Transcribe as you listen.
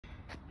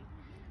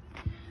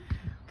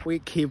we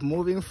keep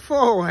moving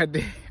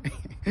forward.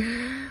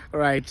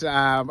 Right,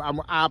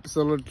 I'm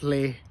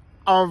absolutely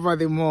over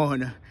the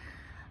moon.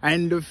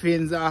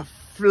 Endorphins are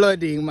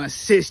flooding my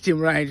system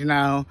right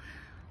now.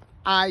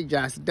 I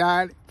just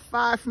done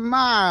 5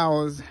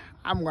 miles.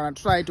 I'm gonna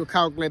try to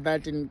calculate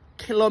that in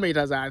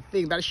kilometers. I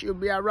think that should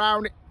be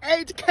around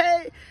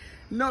 8K.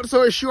 Not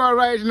so sure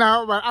right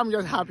now, but I'm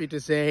just happy to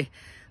say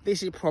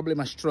this is probably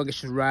my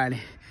strongest run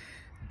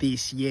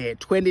this year.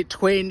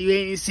 2020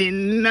 ain't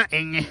seen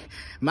nothing.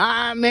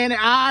 My man,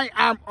 I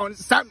am on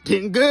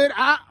something good.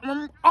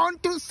 I'm on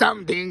to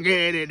something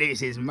good.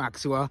 This is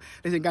Maxwell.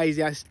 Listen, guys,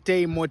 just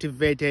stay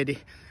motivated,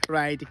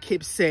 right?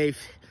 Keep safe.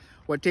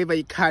 Whatever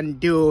you can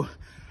do.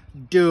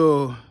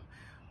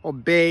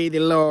 Obey the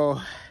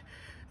law,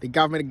 the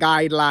government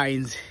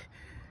guidelines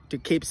to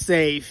keep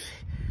safe,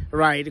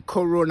 right? The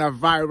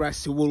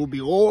coronavirus will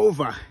be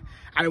over,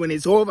 and when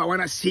it's over, I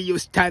want to see you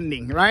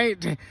standing,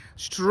 right?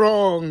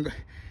 Strong.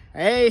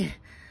 Hey,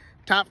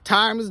 tough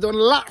times don't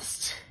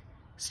last,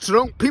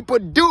 strong people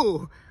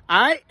do.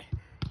 All right,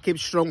 keep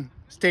strong,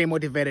 stay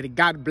motivated.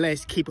 God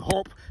bless. Keep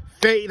hope,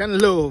 faith,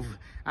 and love.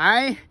 All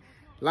right,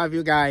 love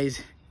you guys.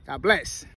 God bless.